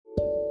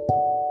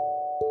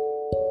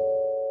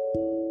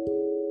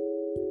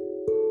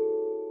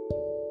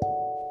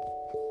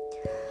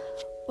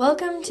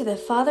Welcome to the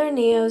Father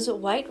Neo's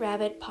White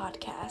Rabbit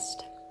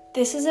podcast.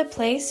 This is a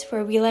place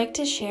where we like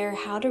to share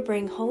how to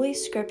bring Holy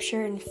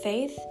Scripture and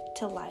faith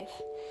to life.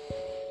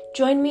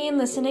 Join me in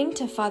listening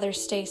to Father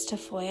Stace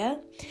Tafoya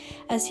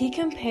as he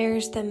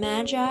compares the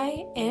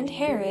Magi and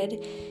Herod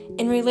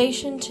in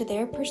relation to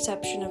their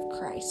perception of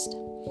Christ.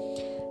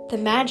 The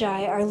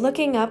Magi are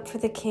looking up for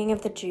the King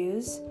of the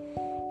Jews.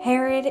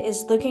 Herod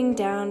is looking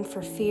down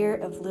for fear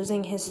of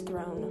losing his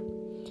throne.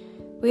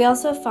 We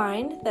also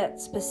find that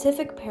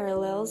specific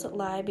parallels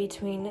lie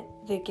between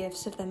the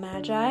gifts of the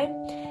Magi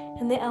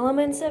and the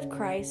elements of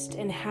Christ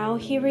and how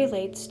he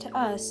relates to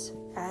us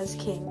as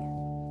King.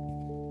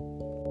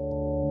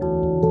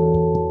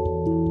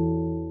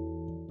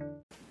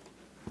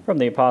 From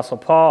the Apostle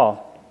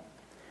Paul.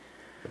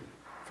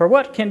 For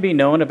what can be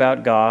known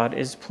about God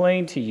is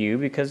plain to you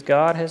because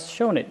God has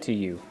shown it to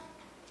you.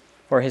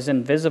 For his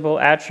invisible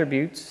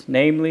attributes,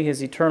 namely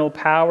his eternal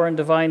power and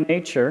divine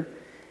nature,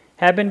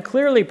 have been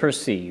clearly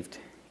perceived,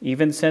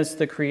 even since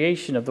the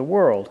creation of the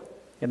world,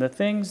 in the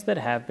things that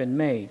have been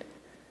made.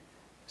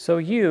 So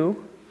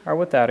you are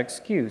without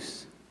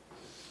excuse.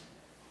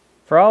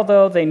 For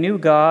although they knew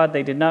God,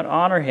 they did not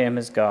honor him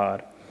as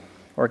God,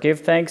 or give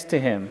thanks to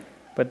him,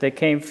 but they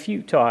became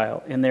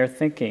futile in their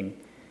thinking,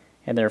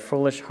 and their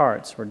foolish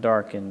hearts were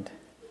darkened.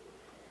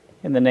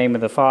 In the name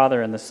of the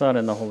Father, and the Son,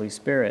 and the Holy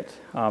Spirit.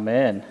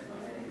 Amen.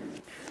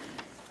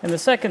 In the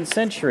 2nd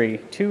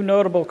century, two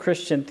notable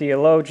Christian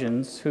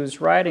theologians whose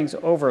writings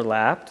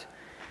overlapped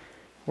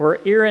were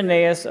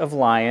Irenaeus of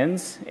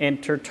Lyons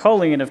and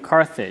Tertullian of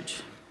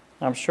Carthage.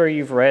 I'm sure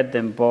you've read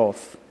them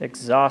both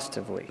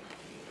exhaustively.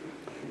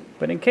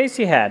 But in case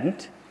you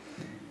hadn't,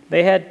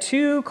 they had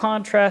two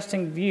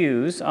contrasting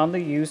views on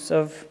the use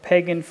of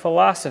pagan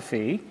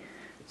philosophy,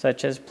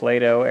 such as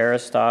Plato,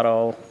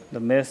 Aristotle, the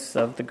myths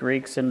of the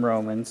Greeks and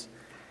Romans,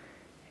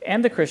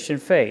 and the Christian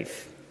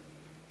faith.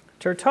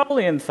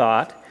 Tertullian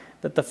thought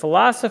that the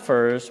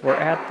philosophers were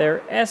at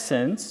their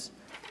essence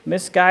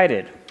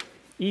misguided,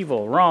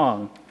 evil,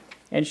 wrong,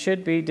 and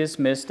should be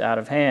dismissed out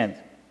of hand.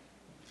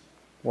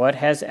 What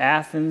has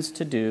Athens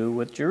to do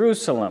with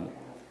Jerusalem?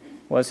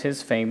 Was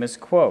his famous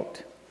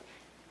quote.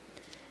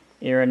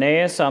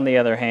 Irenaeus, on the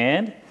other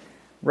hand,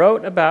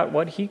 wrote about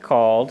what he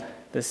called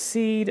the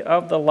seed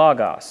of the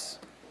Logos,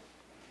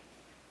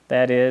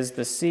 that is,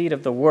 the seed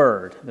of the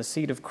Word, the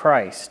seed of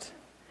Christ,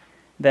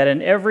 that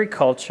in every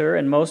culture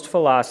and most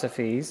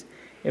philosophies,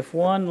 if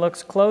one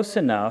looks close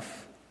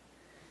enough,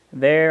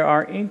 there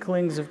are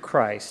inklings of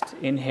Christ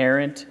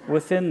inherent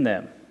within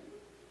them.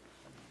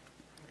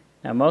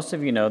 Now, most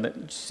of you know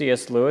that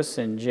C.S. Lewis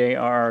and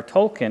J.R.R.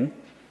 Tolkien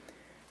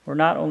were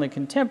not only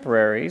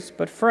contemporaries,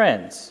 but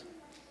friends.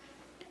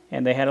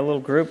 And they had a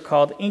little group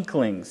called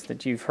Inklings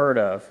that you've heard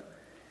of,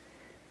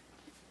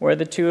 where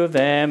the two of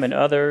them and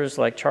others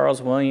like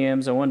Charles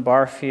Williams, Owen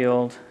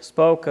Barfield,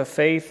 spoke of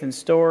faith and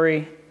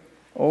story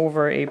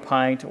over a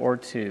pint or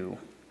two.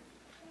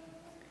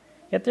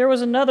 Yet there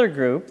was another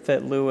group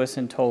that Lewis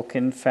and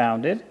Tolkien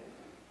founded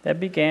that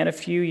began a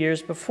few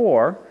years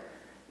before,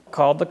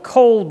 called the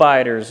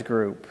Coal-Biters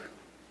group.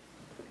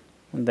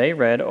 And they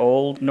read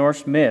Old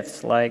Norse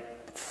myths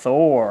like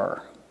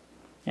Thor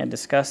and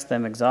discussed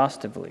them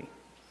exhaustively.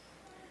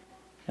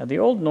 Now, the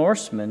Old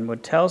Norsemen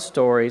would tell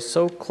stories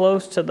so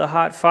close to the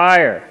hot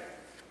fire,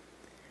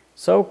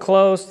 so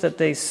close that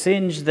they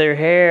singed their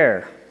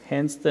hair,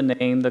 hence the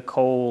name the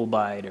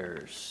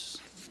Coal-Biters.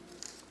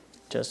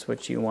 Just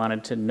what you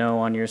wanted to know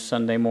on your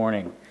Sunday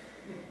morning.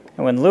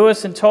 And when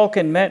Lewis and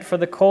Tolkien met for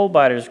the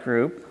Coal-Biters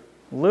group,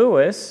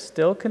 Lewis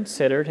still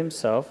considered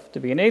himself to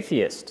be an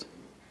atheist.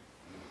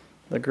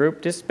 The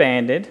group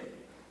disbanded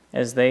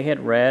as they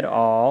had read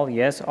all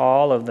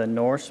of the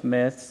Norse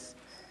myths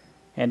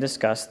and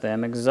discussed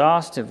them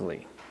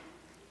exhaustively.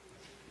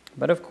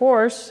 But of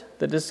course,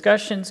 the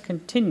discussions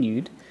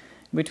continued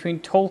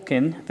between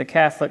Tolkien, the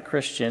Catholic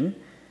Christian,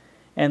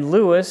 and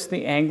Lewis,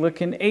 the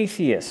Anglican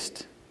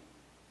atheist.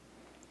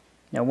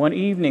 Now, one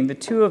evening, the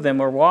two of them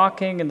were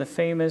walking in the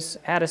famous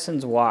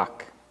Addison's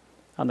Walk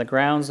on the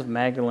grounds of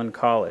Magdalen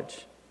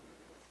College,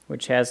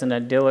 which has an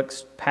idyllic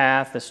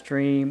path, a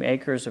stream,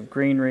 acres of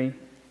greenery.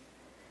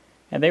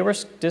 And they were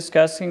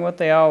discussing what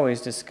they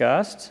always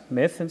discussed,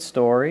 myth and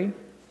story,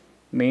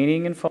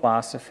 meaning and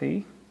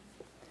philosophy,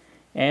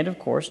 and, of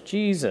course,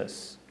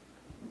 Jesus.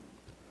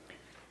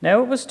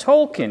 Now, it was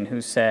Tolkien who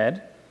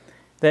said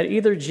that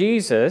either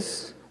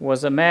Jesus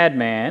was a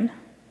madman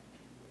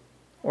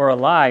or a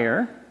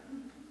liar,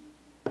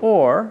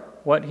 or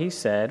what he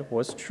said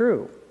was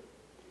true.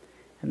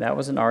 And that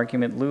was an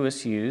argument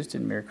Lewis used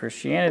in Mere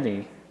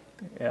Christianity,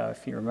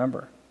 if you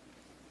remember.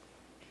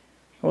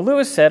 Well,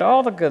 Lewis said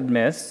all the good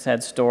myths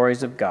had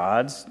stories of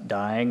gods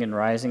dying and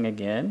rising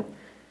again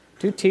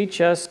to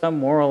teach us a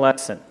moral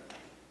lesson.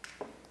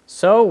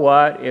 So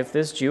what if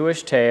this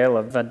Jewish tale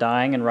of a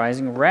dying and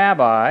rising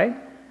rabbi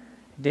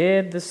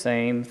did the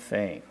same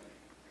thing?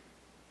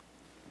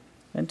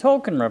 And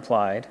Tolkien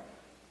replied,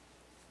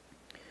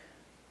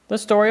 the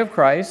story of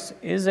Christ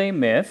is a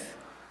myth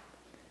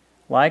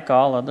like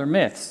all other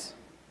myths.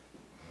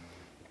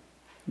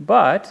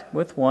 but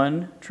with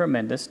one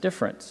tremendous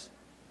difference.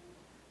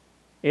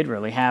 It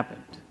really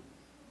happened.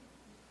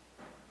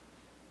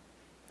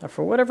 Now,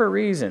 for whatever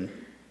reason,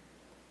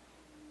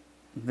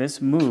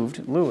 this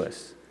moved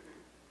Lewis.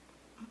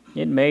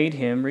 It made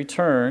him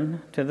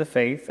return to the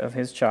faith of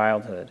his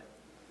childhood,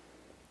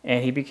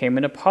 and he became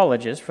an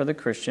apologist for the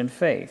Christian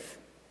faith,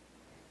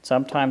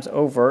 sometimes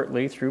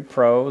overtly through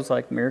prose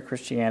like Mere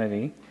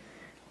Christianity,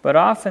 but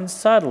often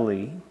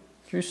subtly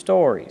through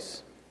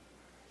stories.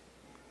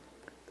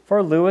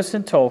 For Lewis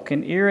and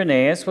Tolkien,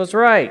 Irenaeus was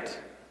right.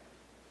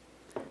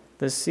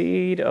 The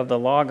seed of the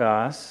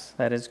Logos,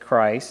 that is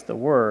Christ, the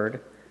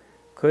Word,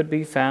 could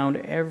be found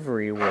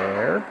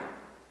everywhere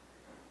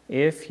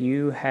if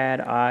you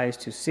had eyes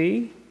to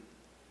see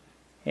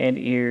and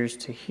ears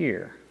to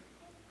hear.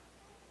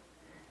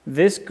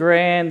 This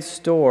grand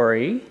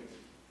story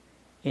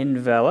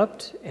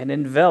enveloped and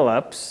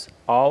envelops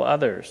all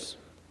others.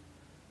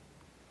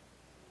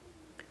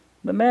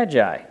 The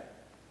Magi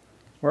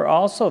were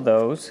also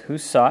those who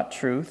sought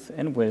truth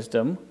and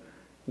wisdom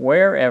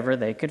wherever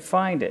they could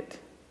find it.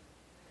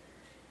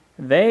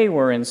 They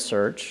were in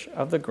search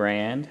of the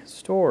grand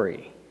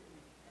story,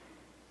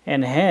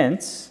 and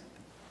hence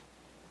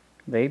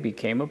they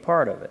became a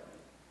part of it.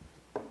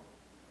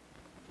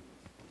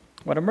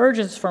 What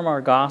emerges from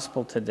our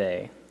gospel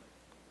today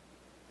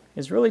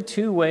is really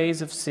two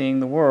ways of seeing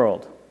the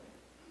world.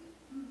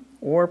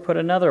 Or put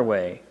another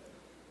way,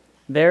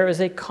 there is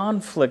a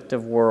conflict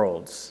of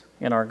worlds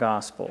in our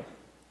gospel,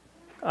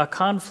 a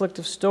conflict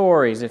of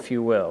stories, if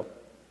you will,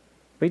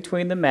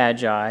 between the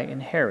Magi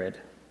and Herod.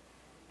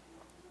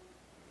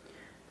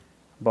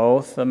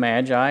 Both the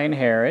Magi and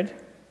Herod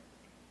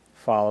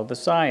followed the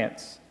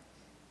science.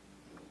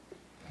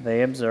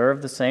 They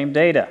observed the same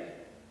data,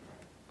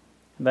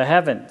 the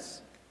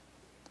heavens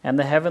and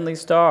the heavenly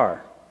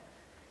star,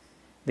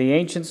 the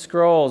ancient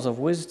scrolls of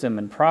wisdom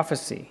and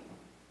prophecy.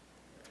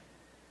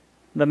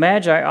 The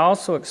Magi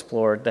also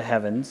explored the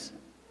heavens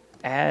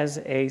as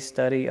a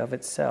study of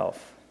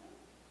itself.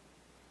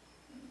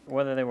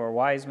 Whether they were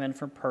wise men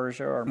from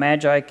Persia or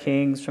Magi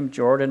kings from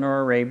Jordan or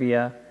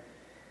Arabia,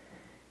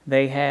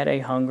 they had a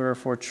hunger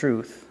for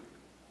truth,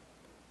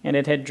 and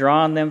it had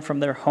drawn them from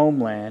their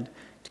homeland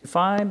to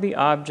find the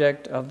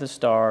object of the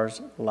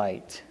star's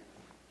light.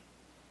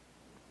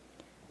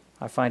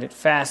 I find it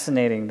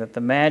fascinating that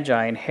the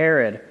Magi and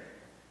Herod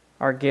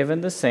are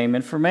given the same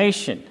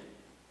information,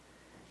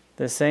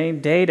 the same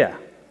data,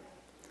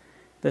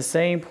 the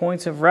same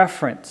points of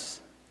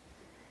reference,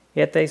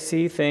 yet they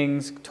see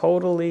things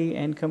totally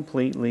and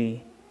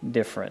completely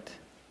different.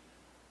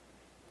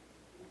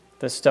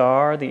 The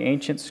star, the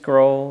ancient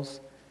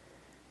scrolls,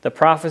 the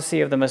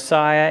prophecy of the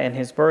Messiah and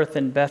his birth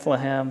in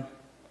Bethlehem,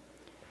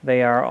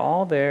 they are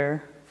all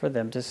there for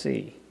them to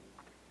see.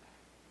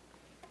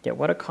 Yet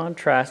what a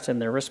contrast in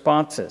their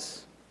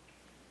responses.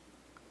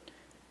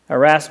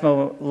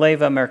 Erasmo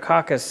Leva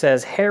Mercakis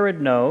says,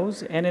 Herod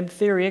knows and in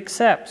theory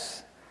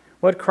accepts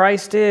what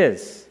Christ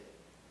is,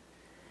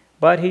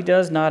 but he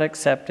does not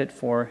accept it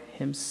for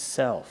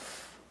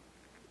himself.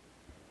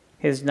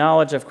 His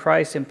knowledge of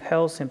Christ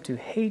impels him to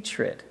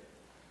hatred,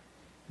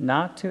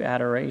 not to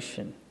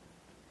adoration.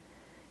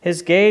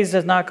 His gaze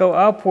does not go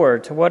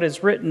upward to what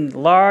is written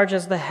large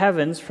as the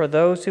heavens for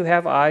those who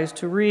have eyes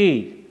to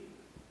read.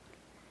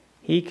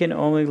 He can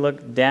only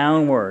look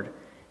downward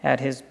at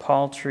his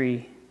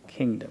paltry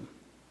kingdom.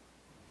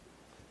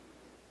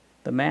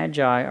 The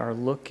Magi are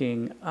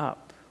looking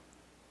up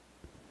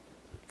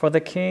for the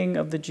King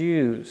of the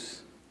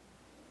Jews.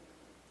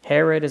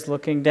 Herod is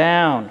looking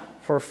down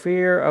for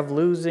fear of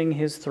losing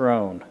his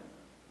throne.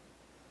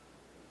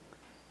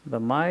 The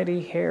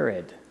mighty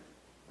Herod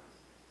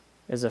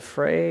is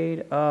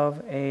afraid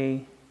of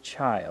a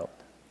child.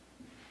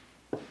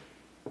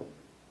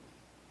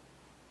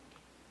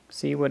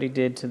 See what he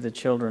did to the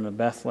children of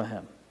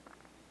Bethlehem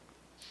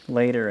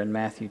later in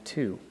Matthew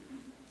 2.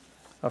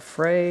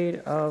 Afraid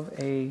of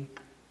a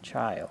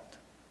child.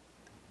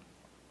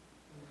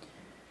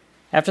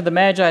 After the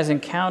Magi's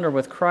encounter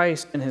with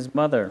Christ and his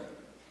mother,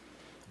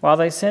 while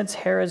they sense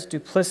Herod's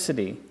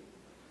duplicity,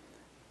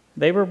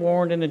 they were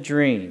warned in a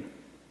dream.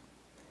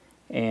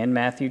 And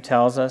Matthew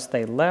tells us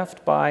they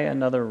left by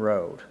another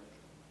road.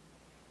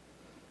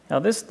 Now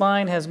this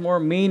line has more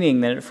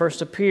meaning than it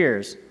first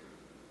appears.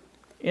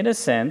 In a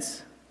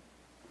sense,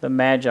 the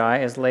Magi,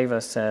 as Leva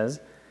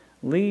says,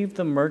 leave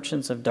the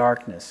merchants of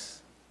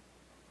darkness,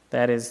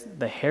 that is,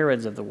 the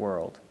Herods of the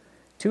world,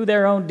 to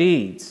their own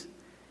deeds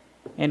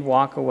and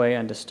walk away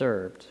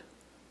undisturbed.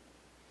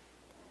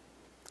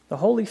 The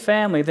Holy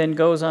Family then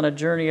goes on a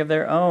journey of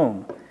their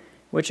own,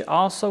 which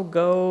also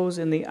goes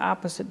in the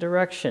opposite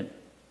direction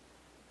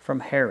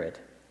from Herod.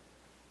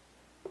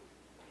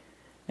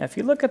 Now, if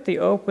you look at the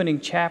opening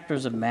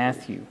chapters of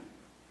Matthew,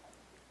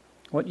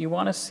 what you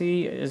want to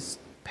see is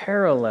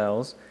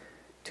parallels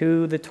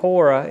to the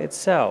Torah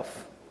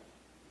itself.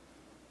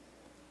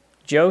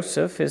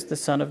 Joseph is the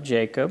son of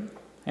Jacob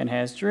and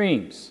has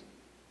dreams.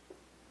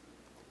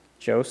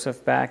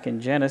 Joseph, back in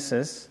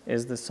Genesis,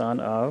 is the son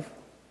of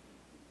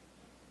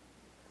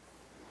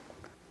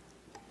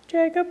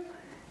Jacob.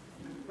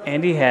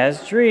 and he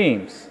has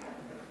dreams.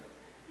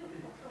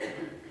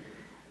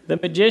 The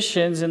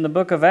magicians in the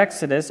book of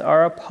Exodus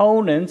are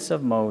opponents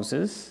of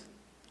Moses,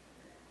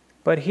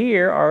 but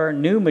here are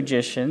new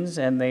magicians,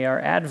 and they are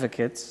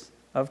advocates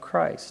of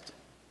Christ.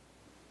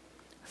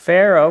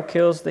 Pharaoh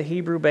kills the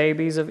Hebrew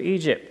babies of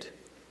Egypt.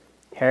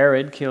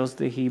 Herod kills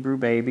the Hebrew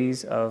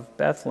babies of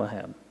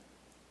Bethlehem.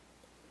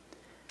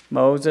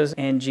 Moses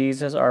and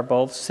Jesus are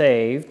both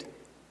saved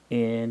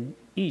in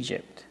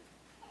Egypt.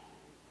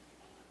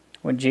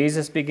 When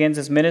Jesus begins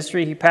his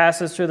ministry, he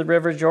passes through the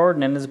river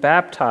Jordan and is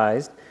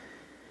baptized,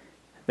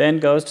 then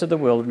goes to the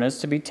wilderness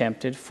to be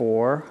tempted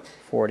for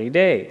 40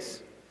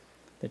 days.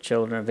 The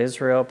children of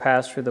Israel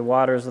pass through the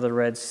waters of the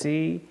Red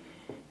Sea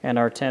and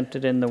are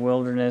tempted in the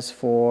wilderness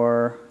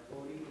for...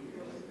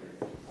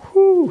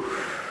 Whew.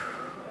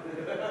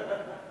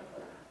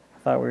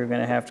 I thought we were going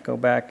to have to go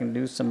back and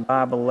do some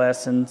Bible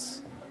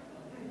lessons.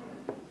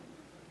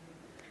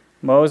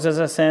 Moses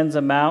ascends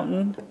a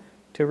mountain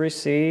to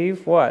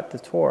receive what? The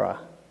Torah.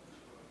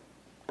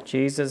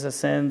 Jesus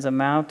ascends a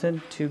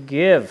mountain to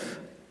give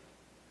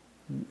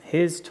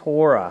his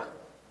Torah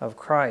of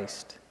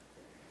Christ,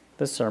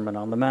 the Sermon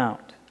on the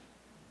Mount.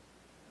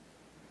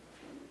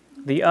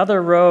 The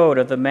other road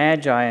of the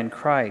Magi and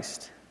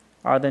Christ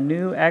are the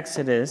new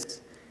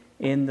exodus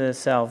in the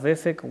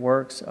salvific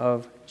works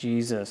of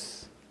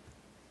Jesus.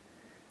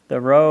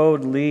 The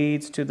road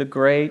leads to the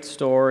great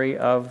story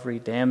of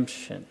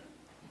redemption.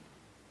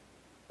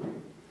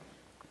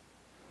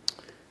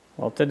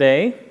 Well,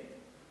 today,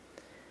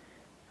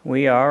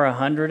 we are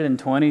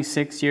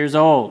 126 years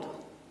old.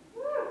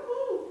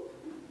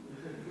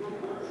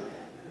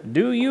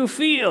 Do you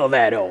feel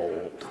that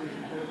old?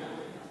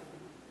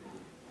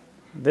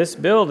 This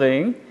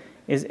building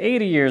is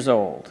 80 years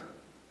old.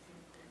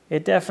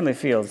 It definitely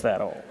feels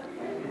that old.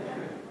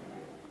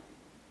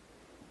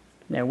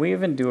 Now, we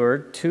have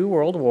endured 2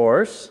 world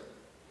wars,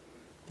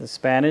 the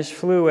Spanish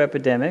flu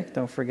epidemic,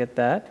 don't forget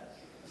that,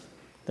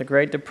 the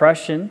Great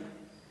Depression,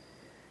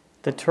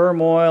 the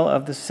turmoil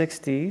of the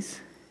 60s,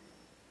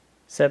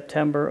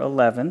 September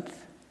 11th,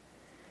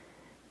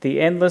 the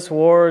endless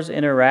wars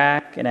in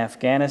Iraq and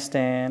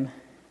Afghanistan,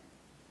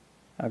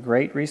 a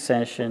great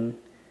recession,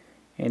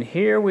 and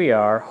here we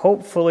are,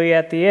 hopefully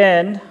at the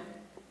end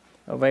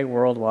of a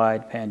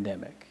worldwide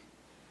pandemic.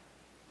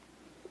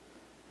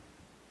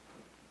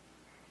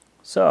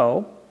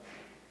 So,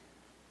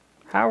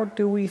 how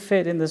do we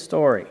fit in the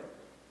story?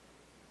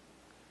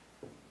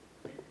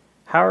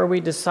 How are we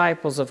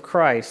disciples of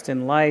Christ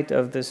in light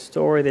of this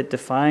story that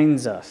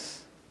defines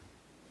us,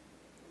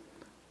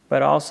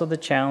 but also the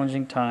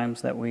challenging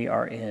times that we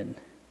are in?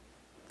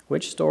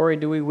 Which story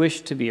do we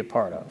wish to be a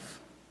part of?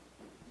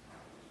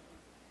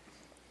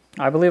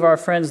 I believe our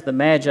friends, the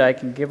Magi,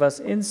 can give us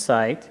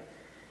insight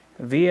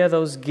via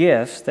those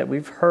gifts that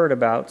we've heard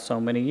about so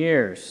many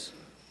years.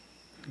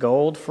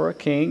 Gold for a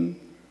king,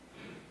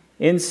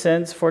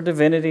 incense for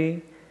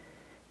divinity,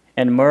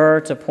 and myrrh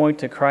to point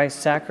to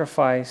Christ's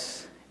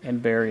sacrifice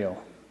and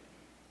burial.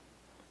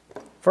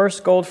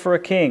 First, gold for a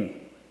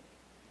king.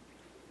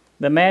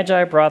 The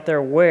Magi brought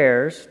their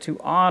wares to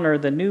honor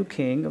the new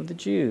king of the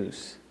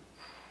Jews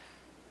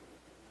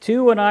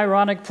to an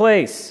ironic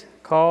place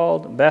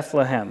called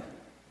Bethlehem.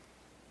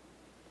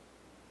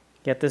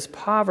 Yet this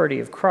poverty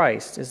of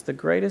Christ is the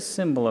greatest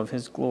symbol of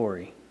his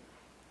glory.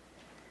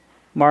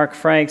 Mark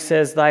Frank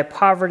says, "Thy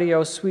poverty,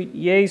 O sweet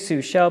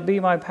Jesu, shall be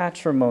my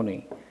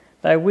patrimony.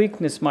 Thy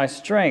weakness my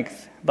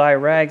strength, thy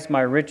rags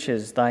my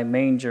riches, thy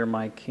manger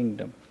my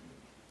kingdom."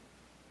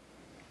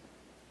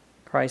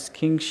 Christ's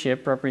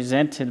kingship,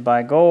 represented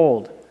by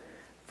gold,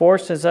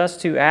 forces us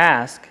to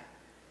ask,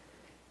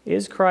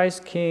 is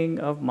Christ king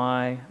of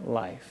my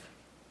life?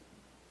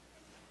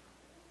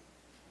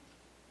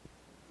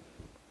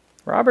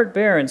 Robert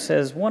Barron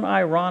says one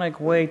ironic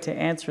way to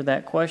answer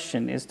that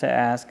question is to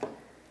ask,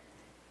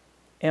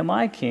 am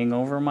I king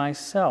over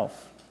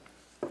myself?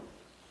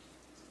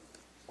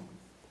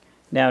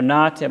 Now,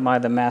 not am I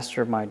the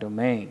master of my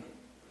domain,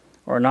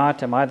 or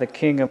not am I the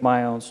king of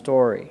my own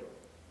story,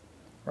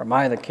 or am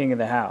I the king of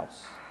the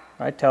house?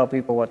 I tell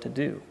people what to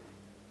do.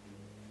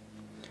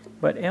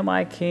 But am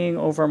I king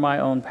over my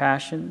own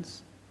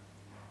passions,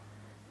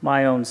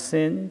 my own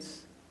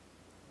sins,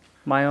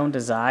 my own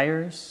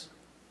desires?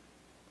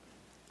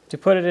 To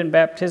put it in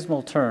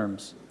baptismal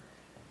terms,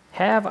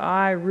 have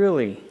I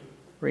really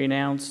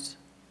renounced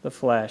the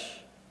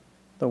flesh,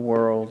 the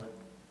world,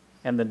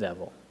 and the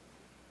devil?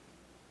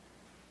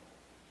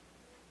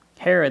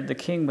 Herod, the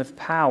king with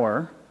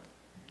power,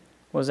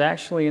 was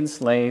actually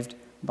enslaved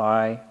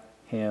by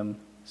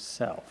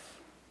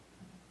himself.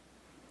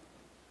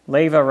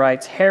 Leva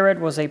writes,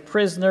 Herod was a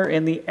prisoner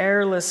in the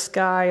airless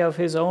sky of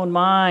his own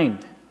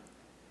mind,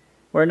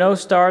 where no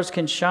stars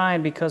can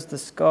shine because the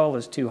skull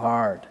is too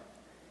hard,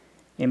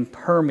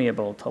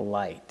 impermeable to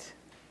light.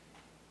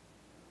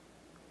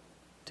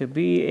 To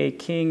be a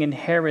king in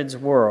Herod's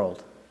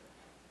world,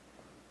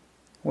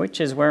 which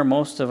is where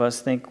most of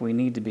us think we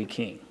need to be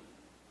king,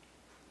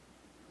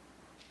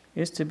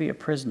 is to be a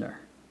prisoner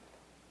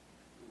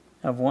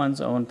of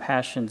one's own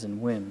passions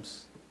and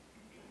whims.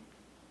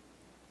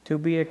 To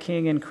be a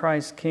king in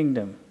Christ's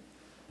kingdom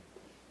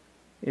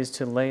is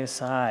to lay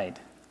aside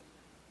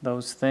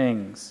those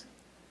things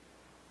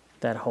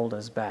that hold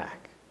us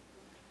back.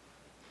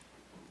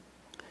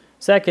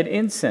 Second,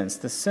 incense,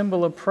 the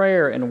symbol of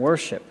prayer and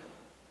worship,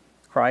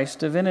 Christ's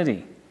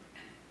divinity.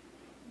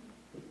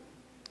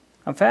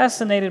 I'm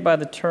fascinated by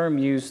the term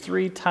used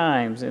 3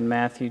 times in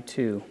Matthew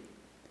 2.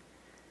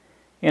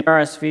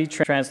 NRSV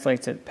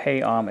translates it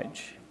pay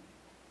homage.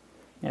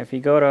 Now, if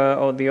you go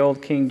to the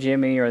old King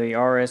Jimmy or the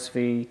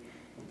RSV,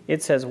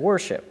 it says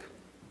worship.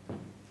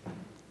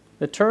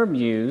 The term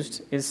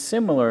used is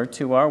similar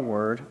to our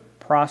word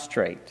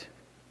prostrate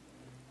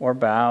or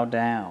bow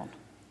down.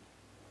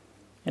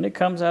 And it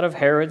comes out of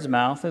Herod's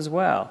mouth as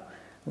well.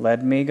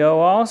 Let me go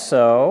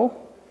also,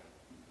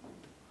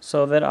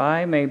 so that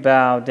I may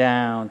bow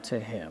down to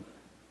him.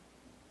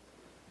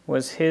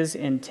 Was his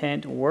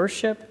intent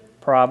worship?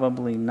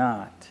 Probably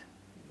not.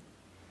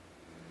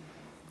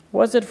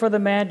 Was it for the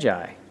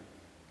Magi?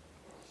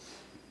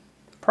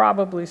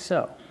 Probably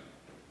so,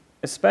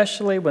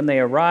 especially when they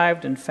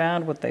arrived and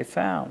found what they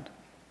found.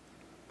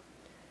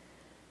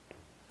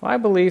 I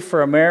believe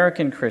for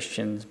American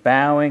Christians,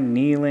 bowing,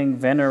 kneeling,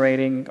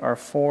 venerating are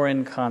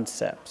foreign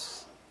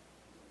concepts.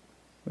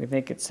 We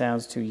think it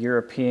sounds too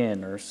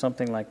European or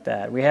something like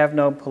that. We have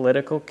no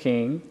political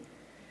king.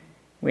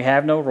 We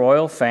have no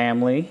royal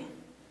family.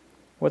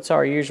 What's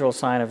our usual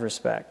sign of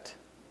respect?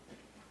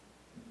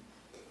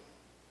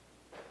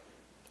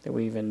 Do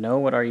we even know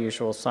what our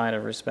usual sign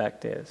of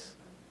respect is?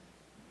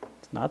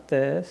 It's not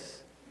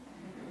this.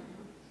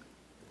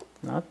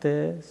 Not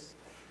this.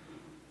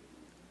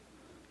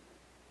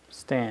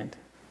 Stand.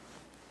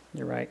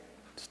 You're right.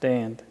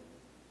 Stand.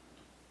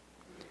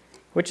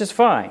 Which is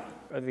fine.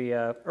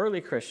 The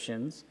early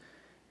Christians,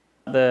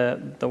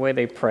 the way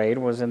they prayed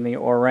was in the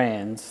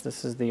orans.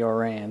 This is the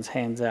orans,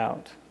 hands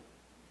out.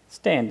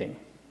 Standing.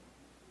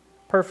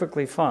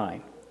 Perfectly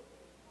fine.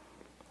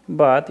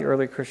 But the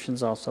early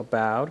Christians also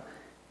bowed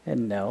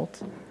and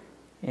knelt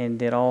and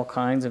did all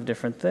kinds of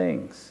different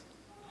things.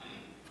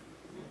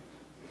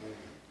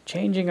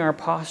 Changing our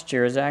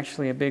posture is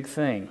actually a big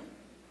thing.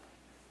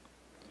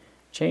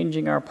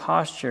 Changing our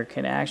posture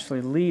can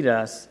actually lead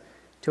us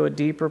to a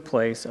deeper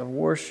place of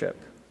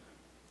worship.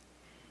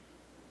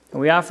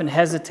 And we often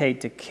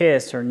hesitate to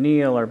kiss or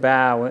kneel or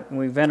bow when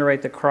we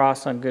venerate the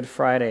cross on Good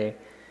Friday.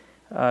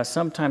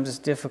 Sometimes it's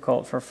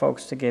difficult for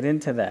folks to get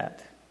into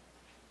that.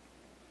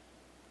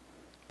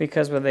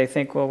 Because when they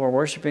think, well, we're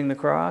worshiping the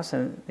cross,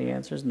 and the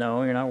answer is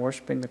no, you're not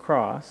worshiping the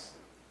cross.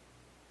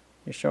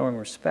 You're showing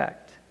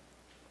respect.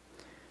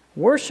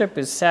 Worship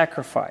is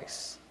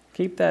sacrifice.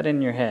 Keep that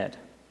in your head.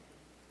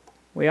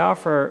 We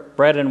offer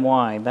bread and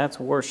wine, that's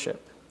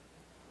worship.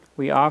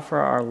 We offer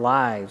our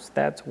lives,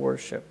 that's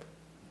worship.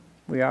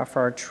 We offer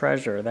our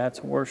treasure,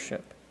 that's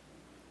worship.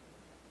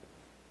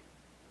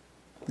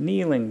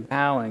 Kneeling,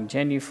 bowing,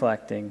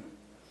 genuflecting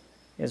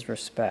is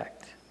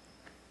respect.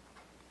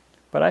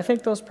 But I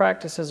think those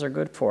practices are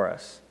good for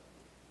us.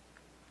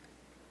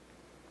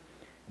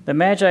 The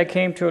Magi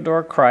came to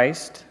adore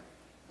Christ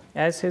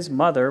as his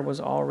mother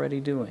was already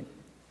doing.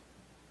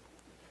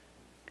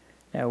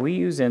 Now, we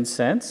use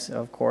incense,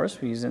 of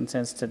course, we use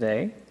incense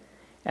today,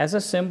 as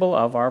a symbol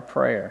of our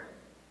prayer,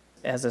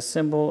 as a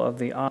symbol of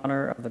the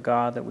honor of the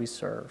God that we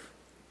serve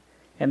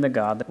and the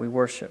God that we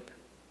worship.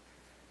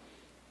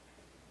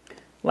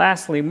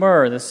 Lastly,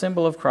 myrrh, the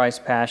symbol of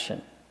Christ's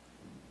passion.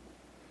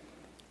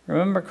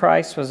 Remember,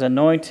 Christ was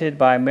anointed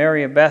by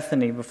Mary of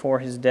Bethany before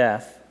his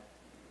death.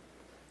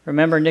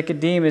 Remember,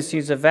 Nicodemus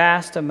used a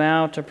vast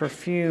amount of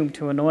perfume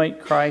to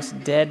anoint Christ's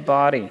dead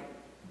body.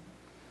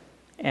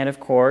 And of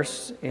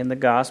course, in the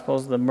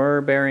Gospels, the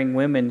myrrh-bearing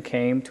women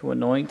came to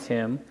anoint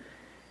him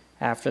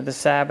after the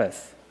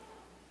Sabbath.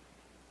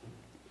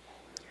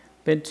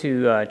 Been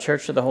to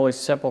Church of the Holy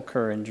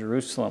Sepulchre in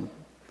Jerusalem,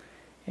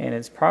 and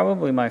it's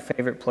probably my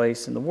favorite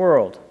place in the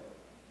world.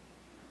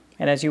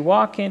 And as you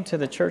walk into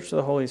the Church of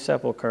the Holy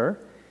Sepulchre,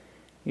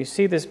 you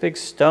see this big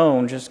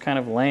stone just kind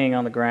of laying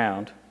on the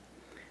ground.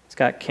 It's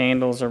got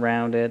candles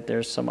around it,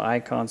 there's some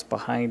icons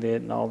behind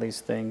it and all these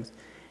things.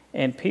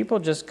 And people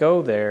just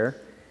go there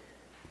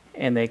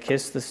and they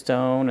kiss the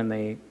stone and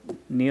they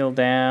kneel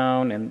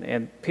down,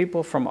 and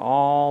people from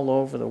all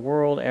over the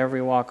world,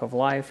 every walk of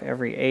life,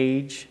 every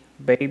age,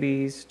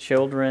 babies,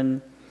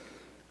 children.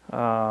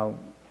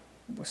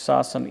 We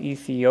saw some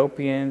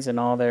Ethiopians in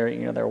all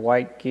their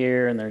white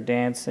gear, and they're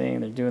dancing,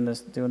 they're doing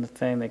the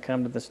thing. They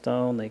come to the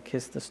stone, they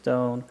kiss the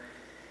stone.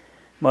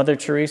 Mother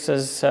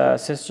Teresa's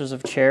Sisters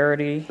of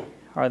Charity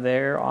are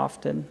there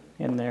often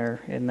in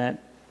that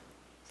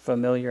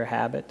familiar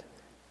habit,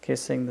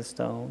 kissing the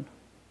stone.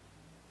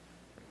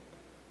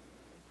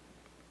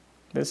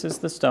 This is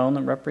the stone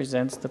that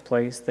represents the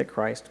place that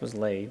Christ was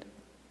laid.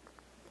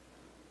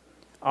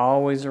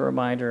 Always a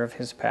reminder of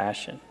his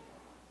passion.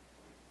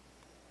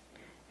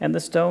 And the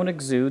stone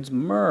exudes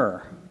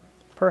myrrh,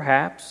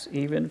 perhaps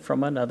even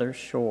from another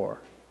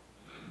shore.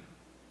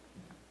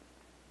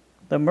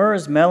 The myrrh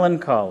is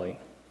melancholy,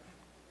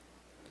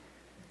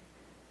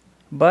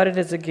 but it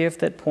is a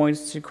gift that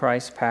points to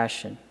Christ's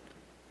passion.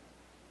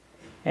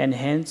 and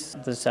hence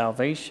the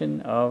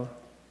salvation of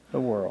the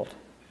world.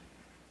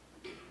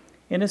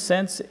 In a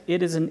sense,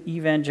 it is an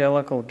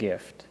evangelical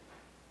gift.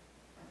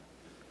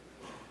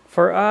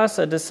 For us,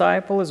 a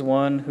disciple is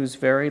one whose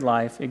very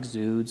life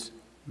exudes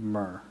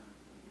myrrh.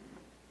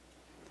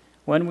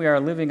 When we are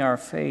living our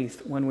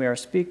faith, when we are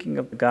speaking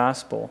of the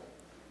gospel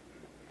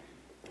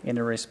in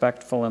a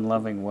respectful and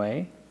loving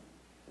way,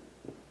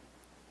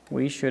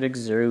 we should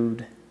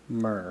exude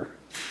myrrh.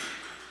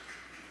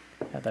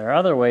 Now, there are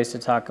other ways to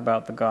talk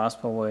about the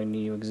gospel when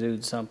you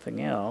exude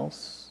something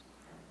else,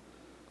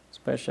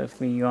 especially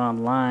if you're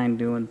online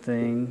doing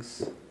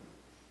things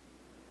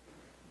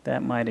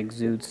that might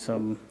exude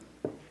some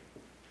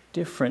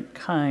different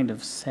kind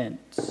of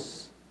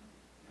sense.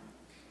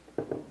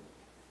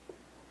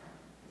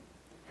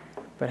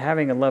 But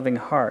having a loving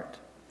heart,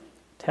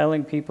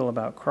 telling people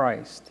about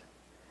Christ,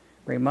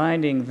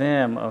 reminding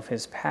them of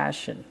his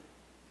passion,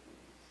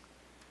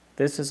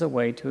 this is a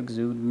way to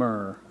exude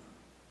myrrh.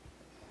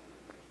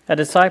 A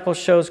disciple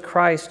shows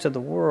Christ to the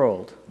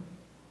world.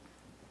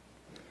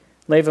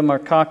 Leva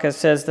Markaka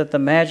says that the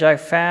Magi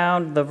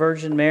found the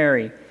Virgin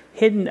Mary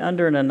hidden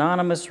under an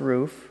anonymous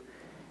roof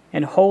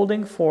and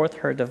holding forth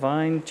her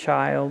divine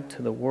child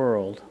to the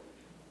world.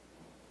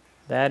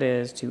 That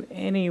is, to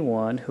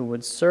anyone who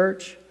would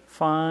search,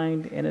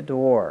 find, and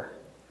adore.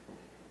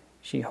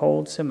 She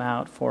holds him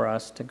out for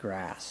us to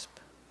grasp,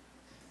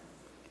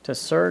 to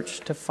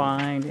search, to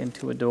find, and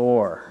to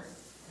adore.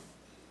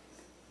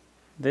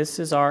 This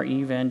is our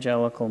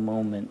evangelical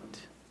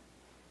moment,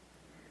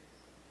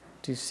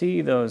 to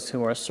see those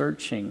who are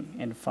searching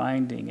and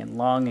finding and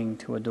longing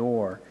to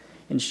adore,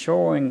 and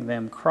showing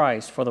them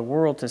Christ for the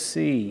world to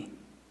see.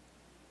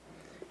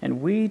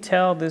 And we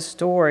tell this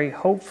story,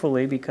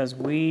 hopefully, because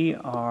we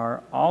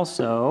are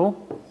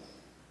also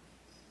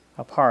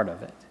a part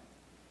of it.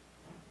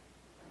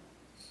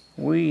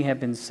 We have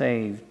been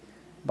saved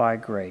by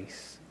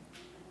grace.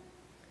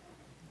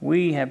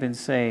 We have been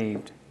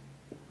saved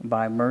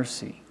by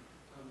mercy.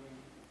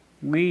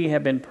 We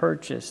have been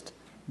purchased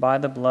by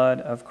the blood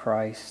of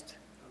Christ.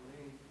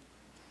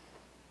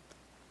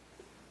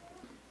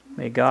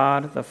 May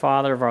God, the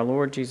Father of our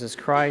Lord Jesus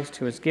Christ,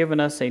 who has given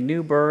us a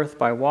new birth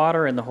by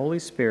water and the Holy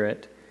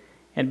Spirit,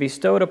 and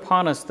bestowed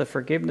upon us the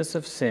forgiveness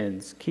of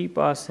sins, keep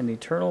us in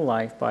eternal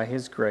life by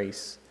his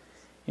grace,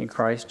 in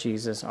Christ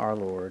Jesus our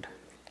Lord.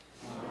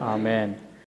 Amen.